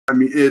I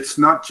mean, it's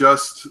not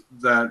just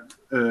that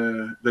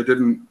they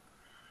didn't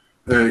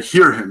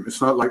hear him.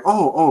 It's not like,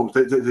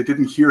 they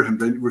didn't hear him.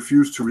 They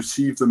refused to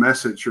receive the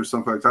message or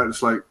something like that.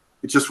 It's like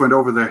it just went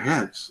over their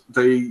heads.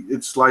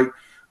 It's like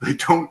they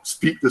don't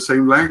speak the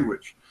same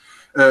language.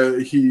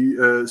 He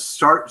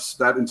starts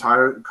that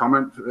entire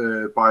comment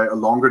by a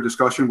longer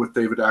discussion with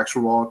David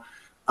Axelrod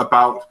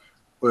about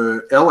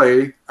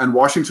LA and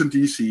Washington,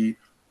 D.C.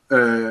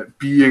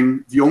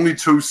 Being the only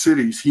two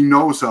cities he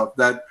knows of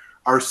that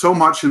are so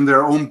much in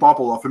their own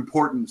bubble of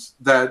importance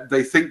that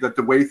they think that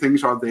the way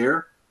things are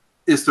there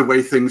is the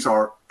way things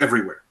are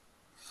everywhere.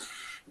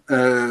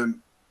 That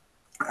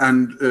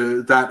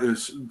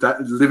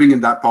living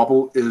in that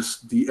bubble is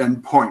the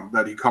end point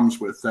that he comes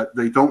with, that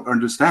they don't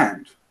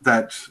understand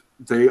that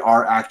they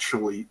are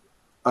actually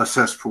a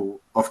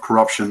cesspool of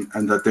corruption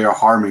and that they are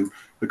harming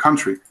the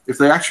country. If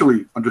they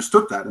actually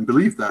understood that and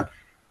believed that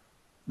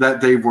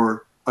they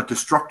were a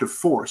destructive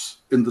force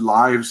in the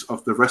lives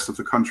of the rest of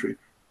the country,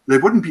 they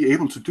wouldn't be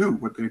able to do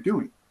what they're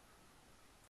doing.